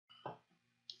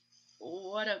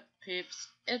What up, peeps?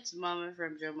 It's Mama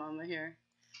from JoeMomma here,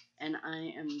 and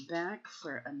I am back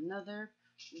for another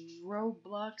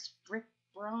Roblox Brick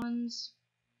Bronze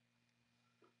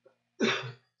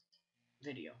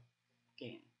video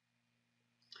game.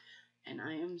 And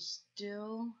I am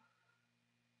still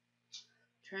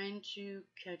trying to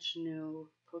catch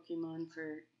new Pokemon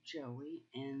for Joey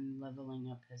and leveling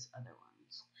up his other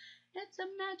ones. It's a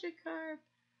Magikarp!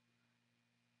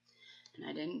 And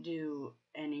I didn't do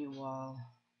any while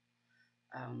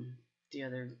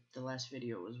the last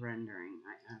video was rendering.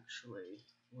 I actually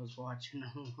was watching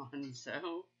one,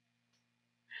 so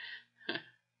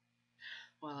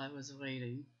while I was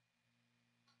waiting.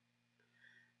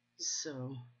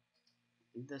 So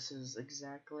this is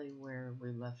exactly where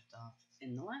we left off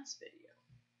in the last video.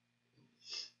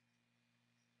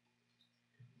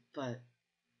 But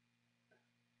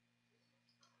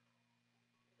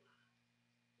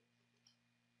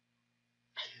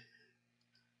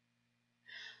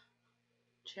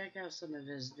check out some of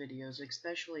his videos,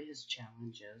 especially his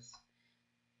challenges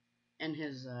and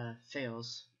his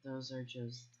fails. Those are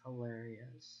just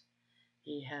hilarious.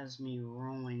 He has me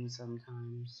rolling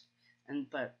sometimes.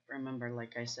 But remember,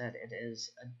 like I said, it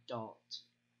is adult.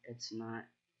 It's not.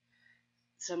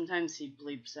 Sometimes he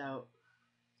bleeps out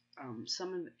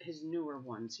some of his newer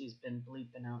ones. He's been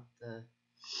bleeping out the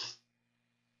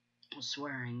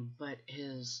swearing, but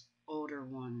his older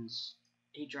ones,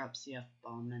 he drops the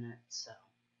F-bomb in it. So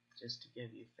just to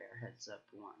give you fair heads up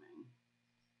warning.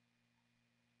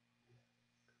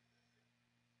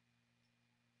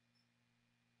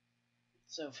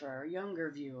 So for our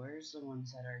younger viewers, the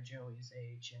ones that are Joey's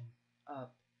age and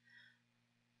up,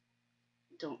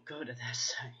 don't go to that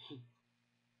site.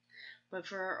 But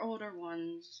for our older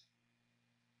ones,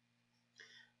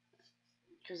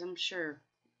 because I'm sure,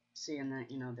 seeing that,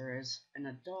 there is an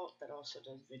adult that also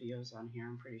does videos on here,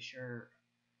 I'm pretty sure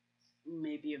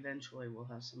maybe eventually we'll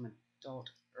have some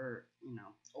adult or,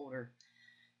 older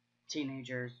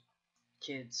teenagers,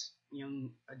 kids,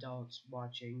 young adults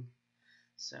watching.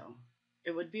 So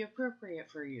it would be appropriate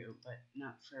for you, but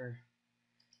not for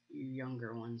you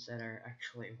younger ones that are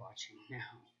actually watching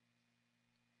now.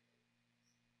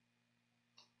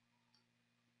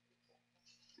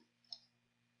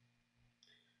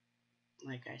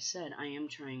 Like I said, I am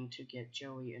trying to get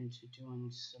Joey into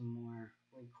doing some more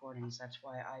recordings. That's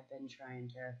why I've been trying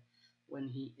to, when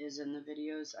he is in the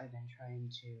videos, I've been trying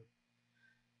to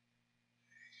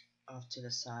off to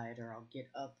the side, or I'll get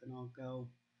up and I'll go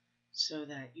so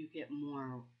that you get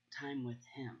more time with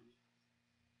him.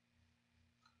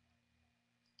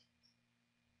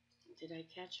 Did I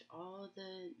catch all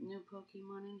the new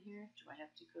Pokemon in here? Do I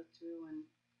have to go through and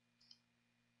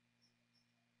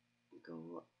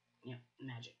go? Yep,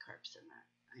 Magikarp's in that.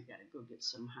 I gotta go get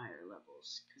some higher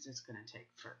levels, because it's gonna take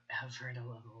forever to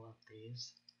level up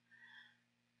these.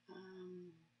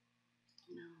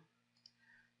 No.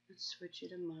 Let's switch it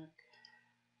to Muck.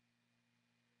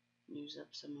 Use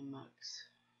up some of Muck's.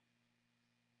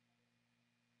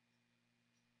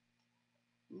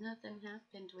 Nothing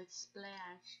happened with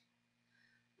Splash.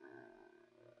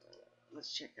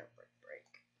 Let's check out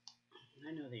Break.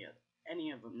 I know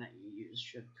any of them that you use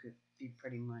should be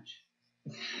pretty much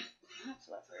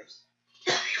fluffers.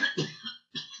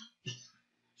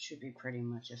 Should be pretty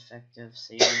much effective.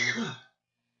 Seeing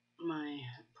my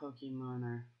Pokemon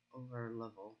are over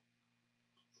level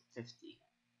 50,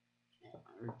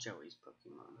 or Joey's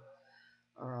Pokemon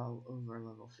are all over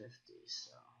level 50.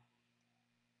 So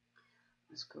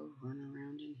let's go run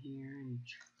around in here, and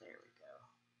there we go.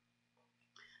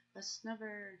 Let's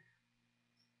never.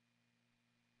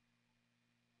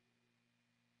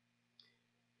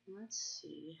 Let's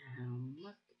see how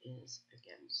Muck is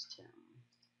against him.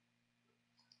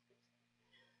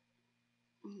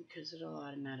 Because it'll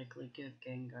automatically give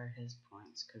Gengar his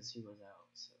points because he was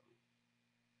out, so.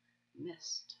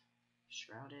 Mist.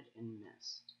 Shrouded in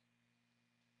mist.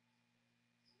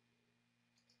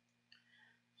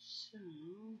 So,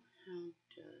 how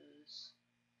does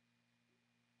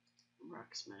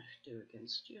Rock Smash do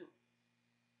against you?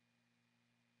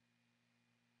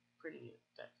 Pretty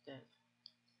effective.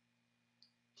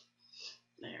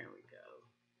 There we go.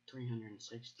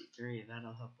 363.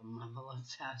 That'll help him level up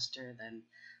faster than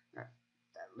that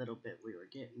little bit we were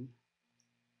getting.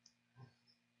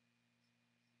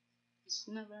 It's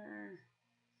never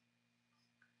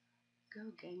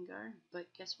go Gengar,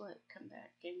 but guess what? Come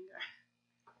back, Gengar.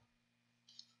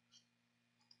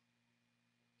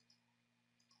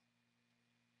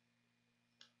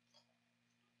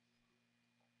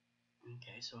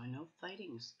 Okay, so I know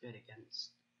fighting's good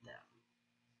against them.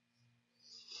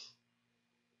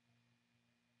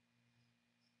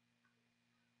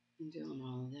 Doing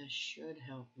all this should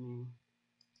help me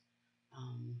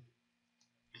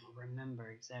remember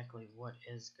exactly what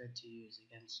is good to use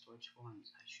against which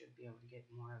ones. I should be able to get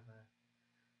more of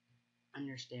a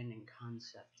understanding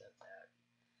concept of that,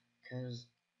 because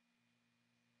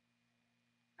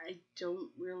I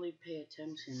don't really pay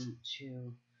attention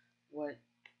to what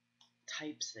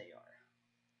types they are,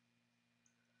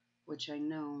 which I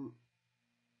know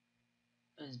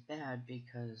is bad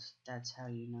because that's how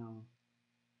you know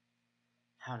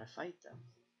how to fight them.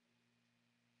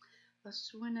 A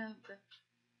Swinub.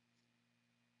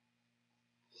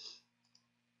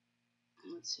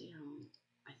 Let's see how.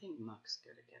 I think Muck's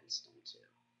good against him too.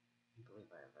 I believe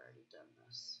I have already done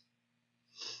this.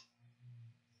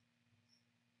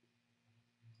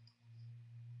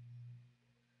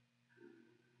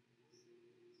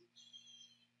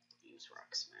 Use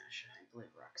Rock Smash. I believe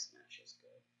Rock Smash is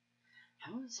good.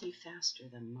 How is he faster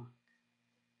than Muck?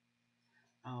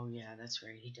 Oh yeah, that's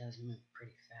right. He does move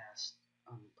pretty fast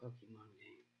on the Pokemon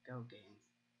game. Go game.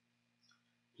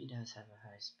 He does have a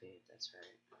high speed, that's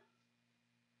right.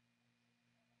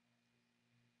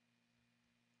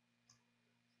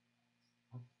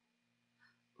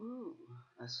 Ooh,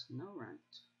 a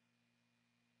Snorunt.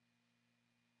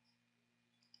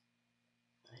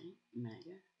 Right,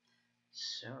 Mega.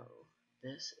 So,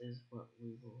 this is what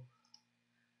we will.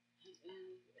 It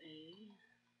is a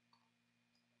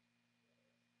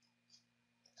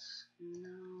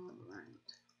Snorunt.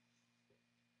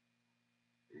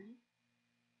 Right?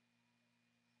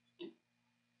 Yep.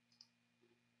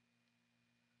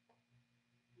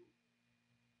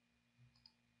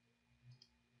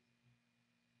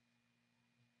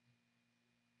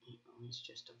 Oh, he's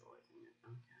just avoiding it.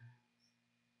 Okay.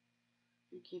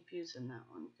 You keep using that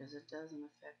one because it doesn't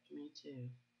affect me too.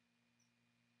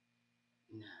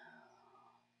 No.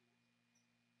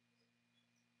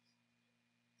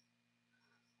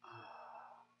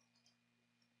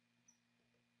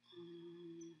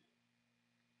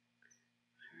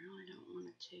 I really don't want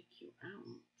to take you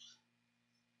out.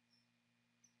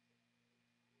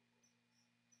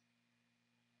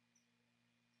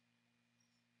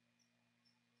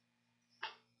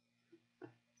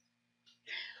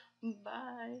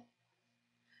 Bye.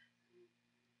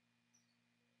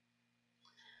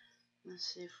 Let's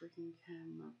see if we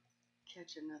can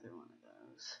catch another one of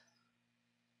those.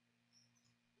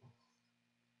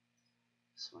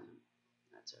 Swim.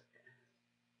 That's okay.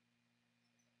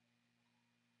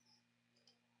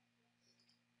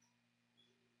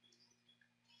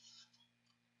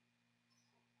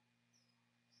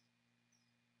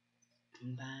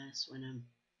 Bye, Swinham.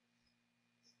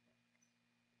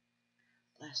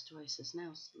 Blastoise is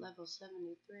now level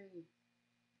 73.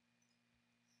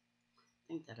 I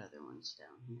think that other one's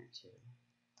down here too.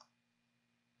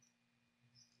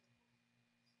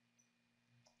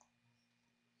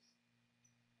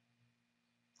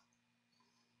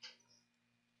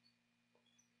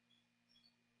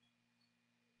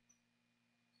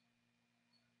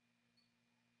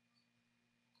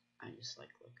 I just like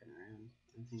looking around.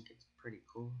 I think it's pretty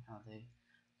cool how they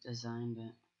designed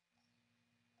it.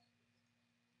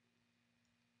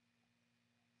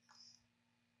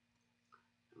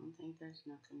 I don't think there's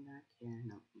nothing back here.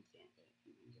 Nope, you can't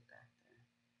even get back there.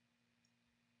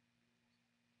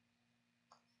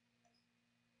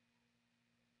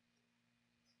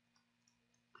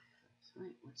 So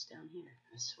wait, what's down here?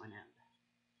 A Swinub.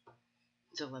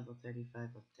 It's a level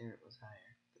 35 up there. It was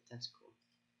higher, but that's cool.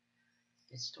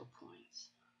 It's still points.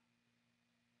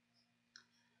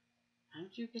 How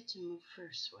did you get to move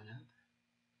first, Swinub?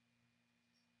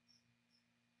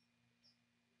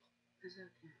 It's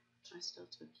okay. I still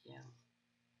took you out.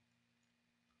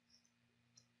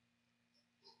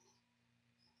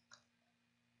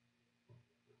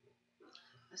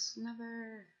 A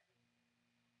Snubber.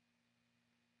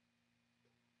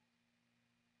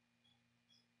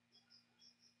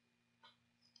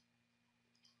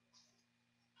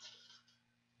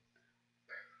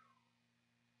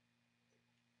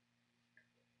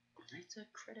 It's a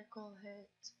critical hit.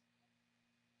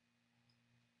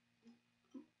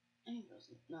 And he goes,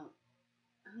 no.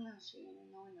 I'm not seeing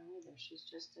annoying either. She's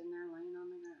just in there laying on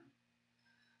the ground.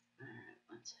 Alright,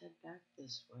 let's head back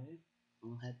this way.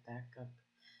 We'll head back up.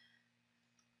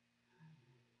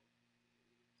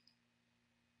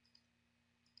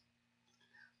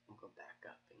 We'll go back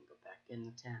up and go back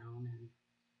into town and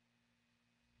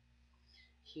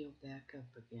heal back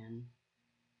up again.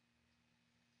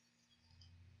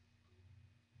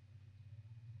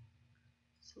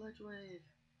 Sludge Wave.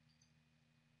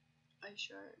 Ice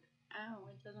Shard. Ow,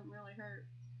 it doesn't really hurt.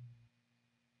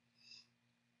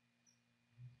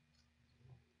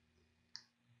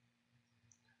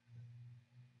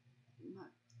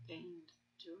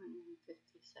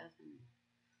 57.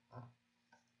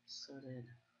 So did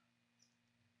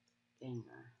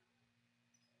Gengar.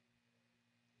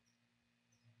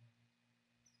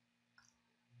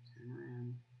 Turn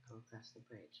around, go across the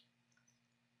bridge.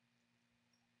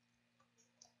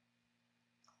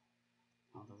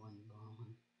 Oh, the wind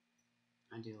blowing.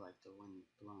 I do like the wind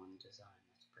blowing design.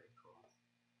 That's pretty cool.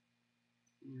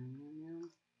 Yum, yum, yum.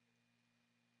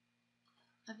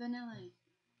 A vanilla.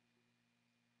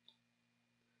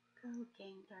 Go,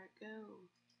 Gengar, go.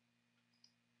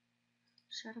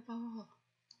 Shut a ball.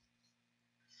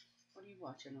 What are you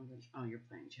watching over there? Oh, you're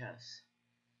playing chess.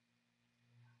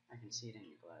 I can see it in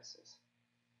your glasses.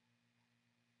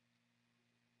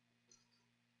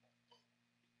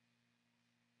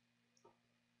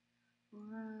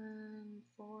 Run,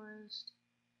 Forest.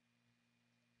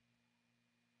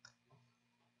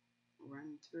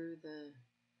 Run through the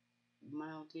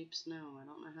mile deep snow. I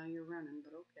don't know how you're running,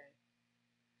 but okay.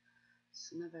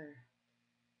 Snither.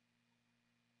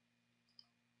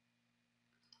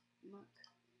 Muck.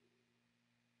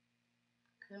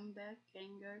 Come back,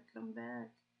 Gengar, come back.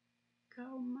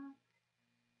 Go, Muck.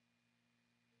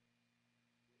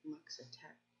 Muck's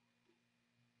attack.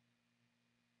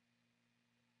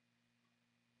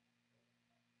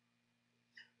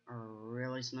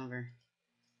 Really, Snubber?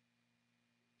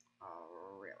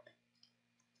 Oh, really?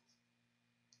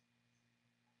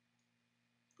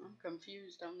 I'm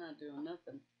confused. I'm not doing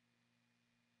nothing.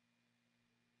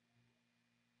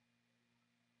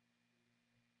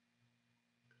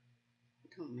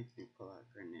 Don't make me pull out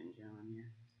Greninja on you.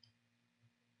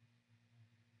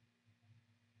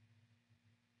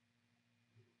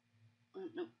 Oh,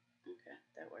 nope. Okay,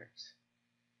 that works.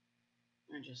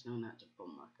 I just know not to pull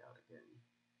Muck out again.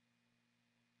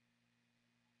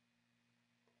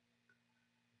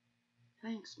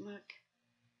 Thanks, Muck.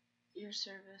 Your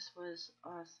service was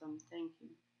awesome. Thank you.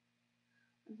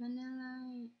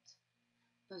 Vanillite.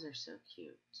 Those are so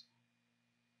cute.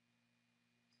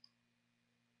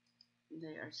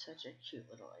 They are such a cute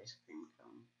little ice cream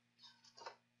cone.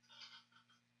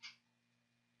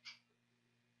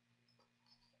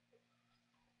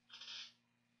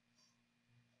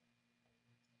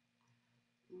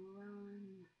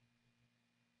 Run.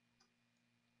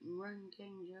 Run,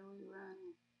 King Joey, run.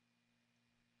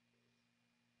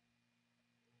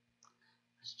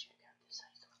 Let's check out this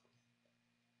ice hole.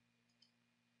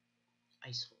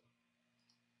 Ice hole.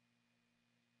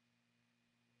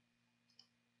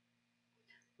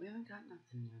 We haven't got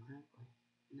nothing new, have we?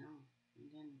 No, we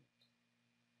didn't.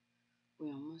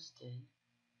 We almost did,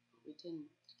 but we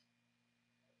didn't.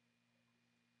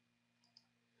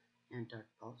 And Dark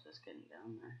Pulse is getting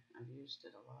down there. I've used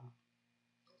it a lot.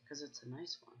 Because it's a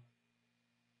nice one.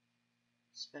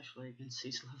 Especially against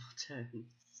these level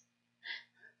 10s.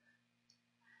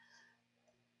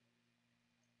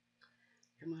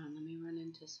 Come on, let me run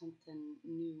into something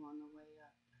new on the way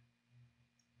up.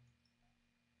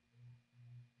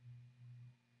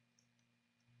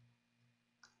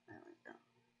 There we go.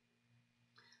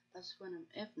 This one,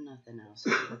 if nothing else,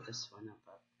 I'll put this one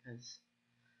up because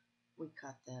we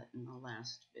caught that in the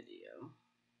last video.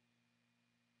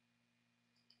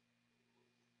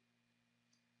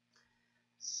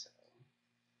 So,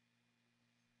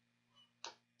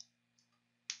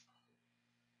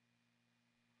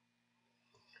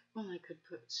 well, I could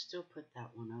still put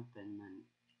that one up and then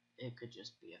it could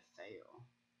just be a fail.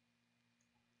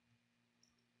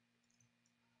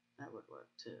 That would work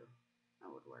too.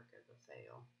 That would work as a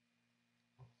fail.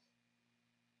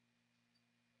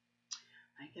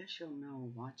 I guess you'll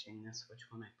know watching this which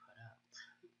one I put up.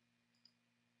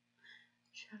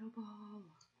 Shadow Ball.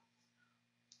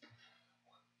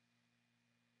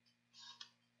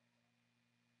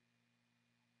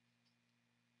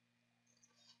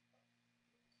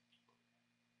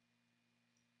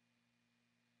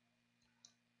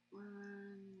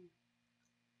 Run.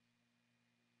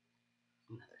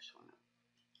 Another one up.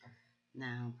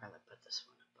 Now I'll probably put this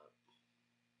one up.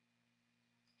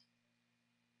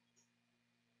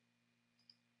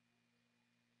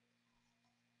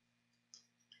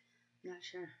 Not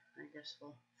sure. I guess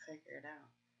we'll figure it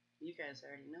out. You guys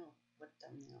already know what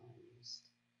thumbnail I used.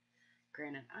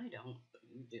 Granted, I don't, but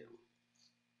you do.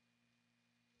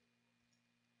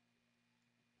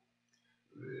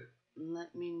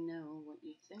 Let me know what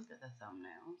you think of the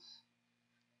thumbnails,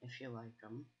 if you like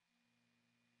them.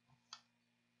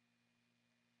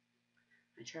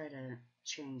 I try to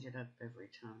change it up every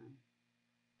time,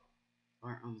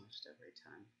 or almost every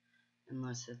time,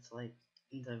 unless it's like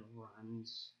the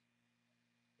runs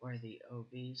or the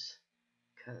OBs,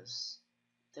 because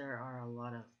there are a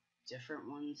lot of different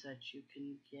ones that you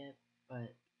can get,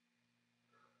 but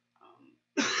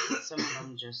Some of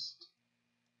them just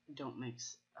don't make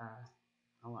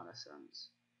a lot of sense.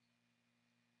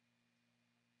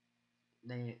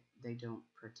 They don't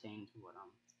pertain to what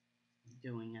I'm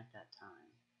doing at that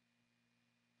time.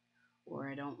 Or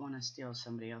I don't want to steal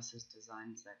somebody else's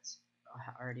designs that's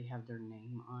already have their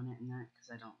name on it and that, because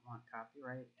I don't want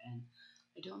copyright, and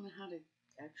I don't know how to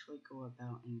actually go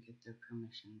about and get their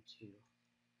permission to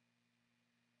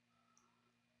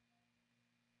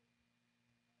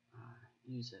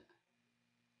use it.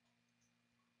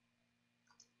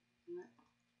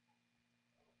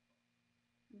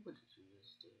 What did you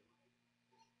just do?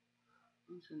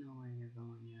 Don't you know where you're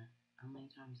going yet? How many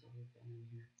times have you been in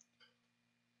here?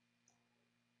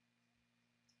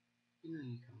 You know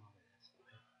you come over this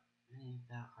way. It ain't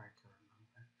that hard to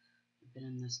remember. You've been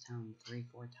in this town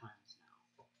 3-4 times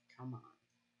now. Come on.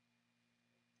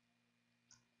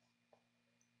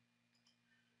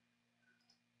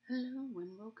 Hello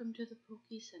and welcome to the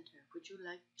Poke Center. Would you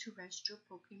like to rest your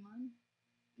Pokemon?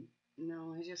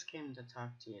 No, I just came to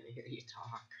talk to you, to hear you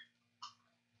talk.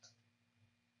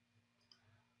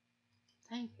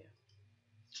 Thank you.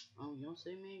 Oh, you'll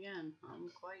see me again. I'm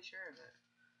quite sure of it.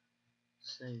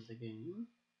 Save the game.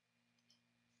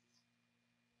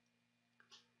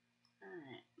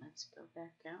 Alright, let's go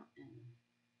back out and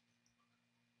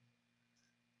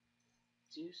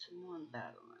do some more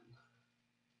battling.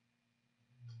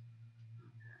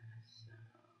 Okay, so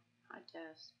hi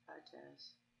Tess, hi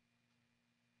Tess.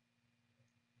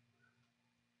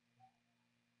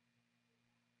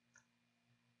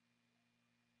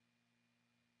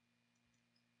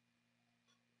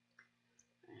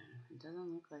 Yeah, it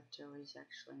doesn't look like Joey's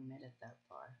actually made it that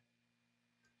far.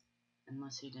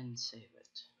 Unless he didn't save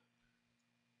it.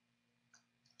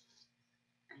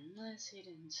 Unless he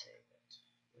didn't save it,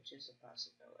 which is a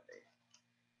possibility.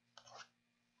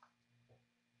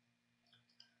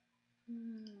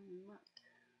 Look.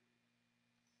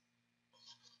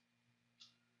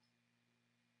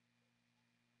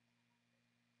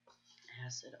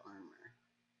 Acid armor.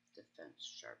 Defense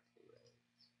sharply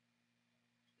raised.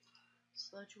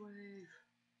 Sludge wave.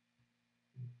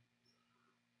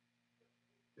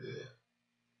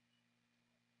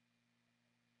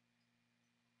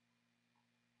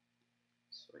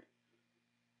 Sweet.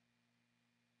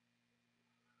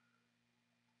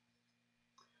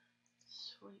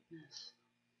 Sweetness.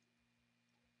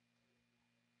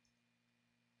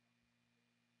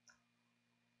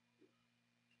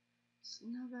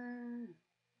 Snubber.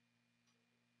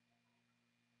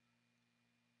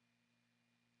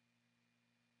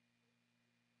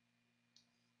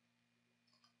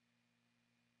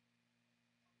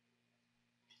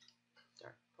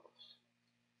 Dark pulse.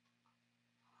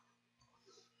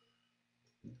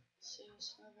 Seal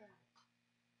snubber.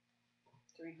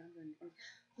 300.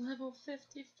 Level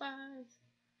 55.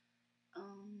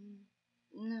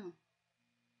 No.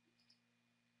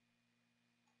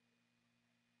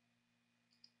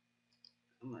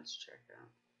 Let's check out.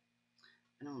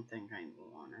 I don't think I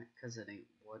want it, because it ain't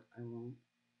what I want.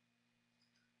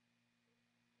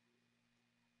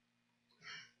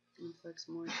 Inflicts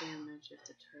more damage if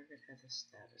the target has a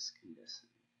status condition.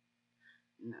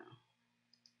 No.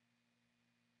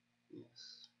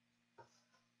 Yes.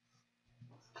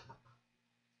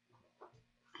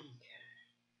 Okay.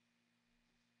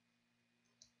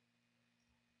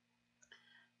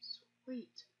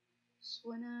 Sweet.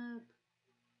 Swing up.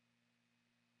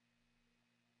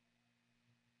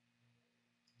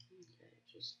 Okay,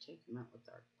 just take him out with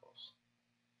Dark Pulse.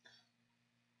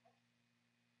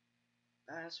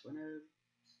 Swing up.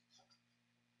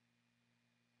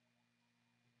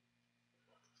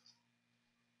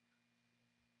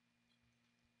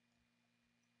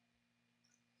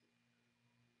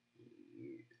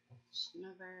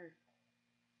 Snubber.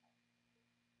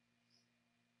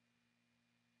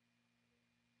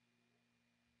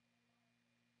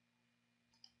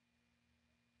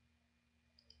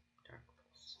 Dark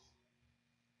Pulse.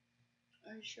 I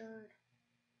shard.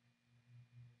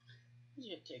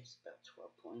 It takes about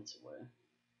 12 points away.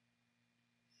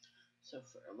 So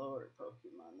for a lower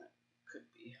Pokemon that could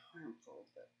be harmful,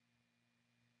 but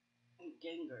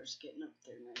Gengar's getting up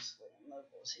there nicely in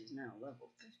levels. He's now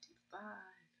level 55.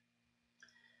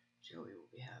 Joey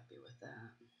will be happy with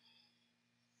that.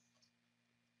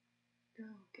 Go,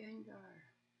 Gengar.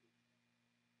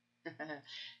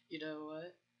 You know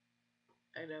what?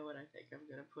 I know what I think I'm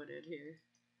gonna put in here.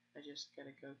 I just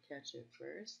gotta go catch it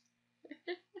first.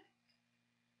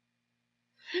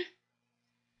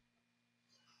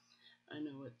 I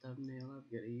know what thumbnail I'm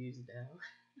gonna use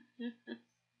now.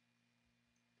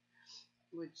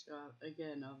 Which,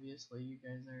 again, obviously you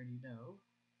guys already know.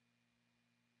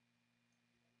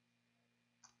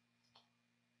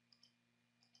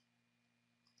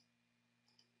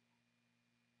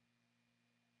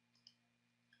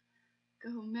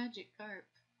 Go Magic Carp.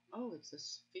 Oh, it's a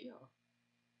feel.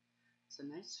 It's a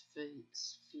nice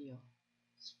feel.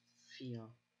 Feel.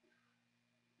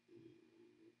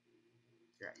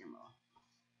 Dragon Ball.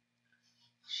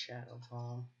 Shadow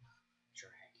Ball.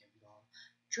 Dragon Ball.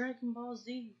 Dragon Ball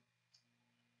Z.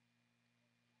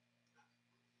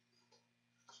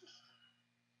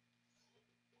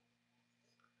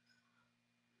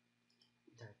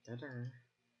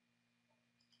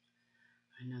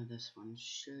 I know this one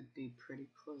should be pretty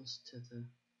close to the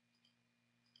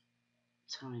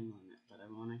time limit, but I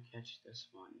want to catch this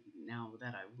one. Now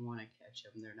that I want to catch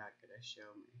them, they're not going to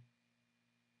show me.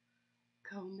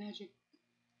 Go Magic.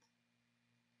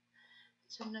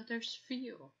 It's another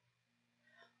feel.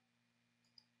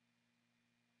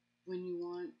 When you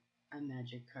want a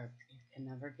Magic Carp, you can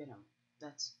never get them.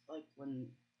 That's like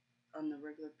when on the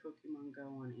regular Pokemon Go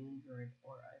on Android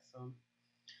or iPhone,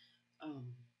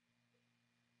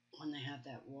 when they have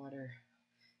that water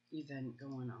event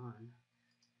going on,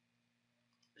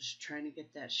 just trying to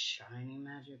get that shiny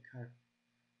Magikarp,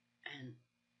 and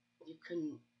you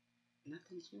couldn't.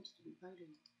 Nothing seems to be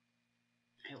biting.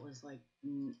 It was like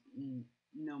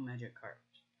no Magikarp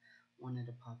wanted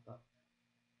to pop up.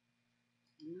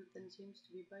 Nothing seems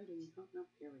to be biting. Oh no,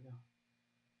 here we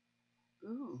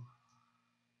go. Ooh,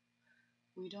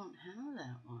 we don't have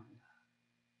that one.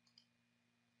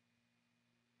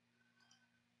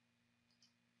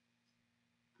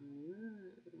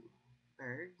 Ooh,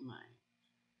 Bergmite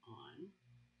on.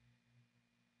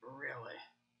 Really?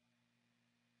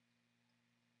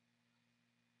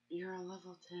 You're a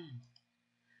level 10.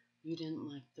 You didn't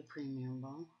like the premium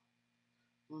ball?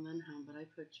 Well then how about I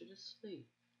put you to sleep?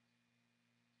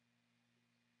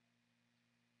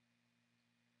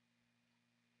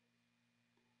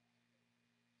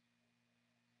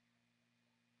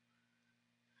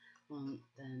 Well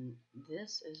then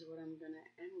this is what I'm gonna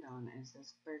end on, is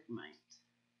this Bergmite.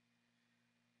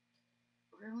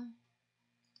 Really?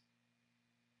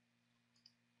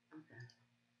 Okay.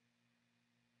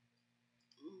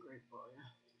 Great boy.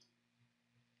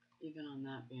 Even on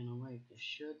that being awake, you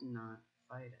should not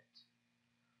fight it.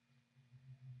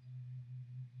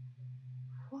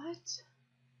 What?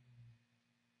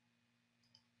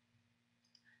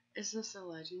 Is this a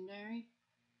legendary?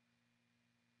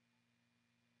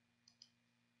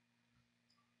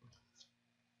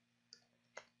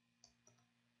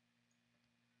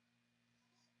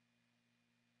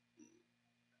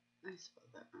 I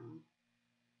spelled that wrong.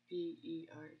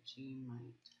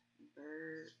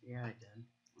 Bergmite. Yeah, I did.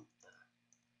 What the?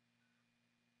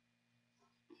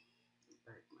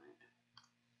 Bergmite.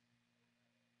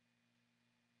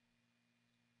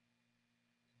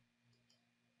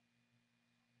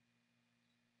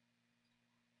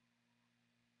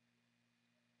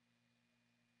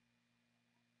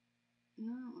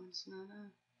 No, it's not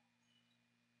a.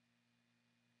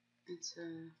 It's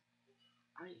a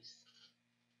ice.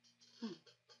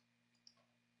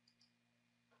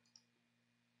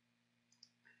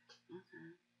 Okay.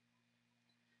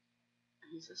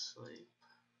 He's asleep.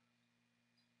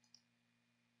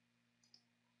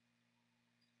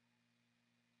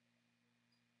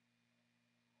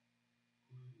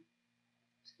 1,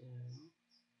 2,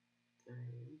 3.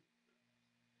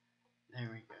 There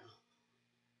we go.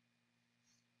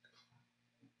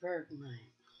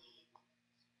 Bergmite.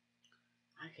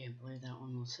 I can't believe that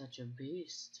one was such a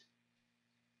beast.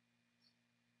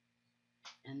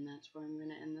 And that's where I'm going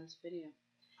to end this video.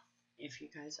 If you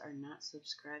guys are not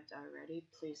subscribed already,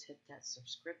 please hit that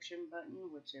subscription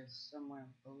button, which is somewhere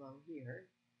below here.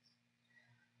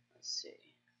 Let's see.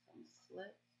 If I'm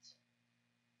flipped,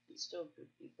 it still could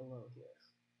be below here.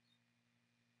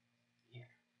 Here.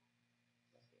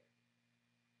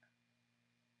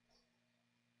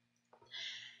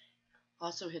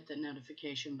 Also hit the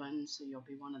notification button so you'll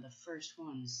be one of the first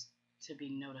ones to be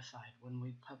notified when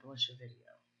we publish a video.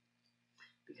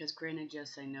 Because granted,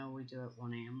 yes, I know we do it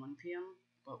 1 a.m., 1 p.m.,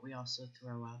 but we also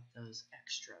throw out those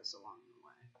extras along the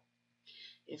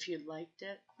way. If you liked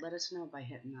it, let us know by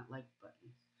hitting that like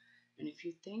button. And if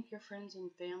you think your friends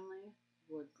and family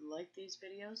would like these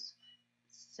videos,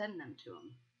 send them to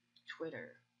them.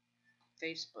 Twitter,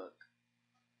 Facebook,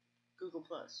 Google+.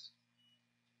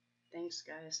 Thanks,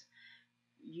 guys.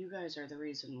 You guys are the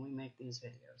reason we make these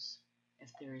videos. If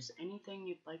there is anything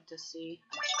you'd like to see,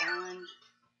 a challenge,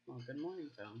 well, good morning,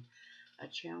 phone, a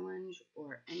challenge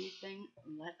or anything,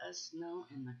 let us know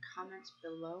in the comments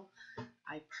below.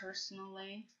 I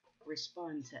personally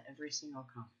respond to every single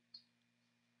comment.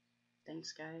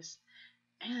 Thanks, guys.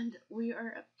 And we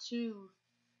are up to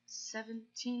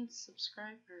 17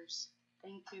 subscribers.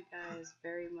 Thank you guys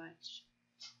very much.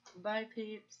 Bye,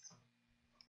 peeps.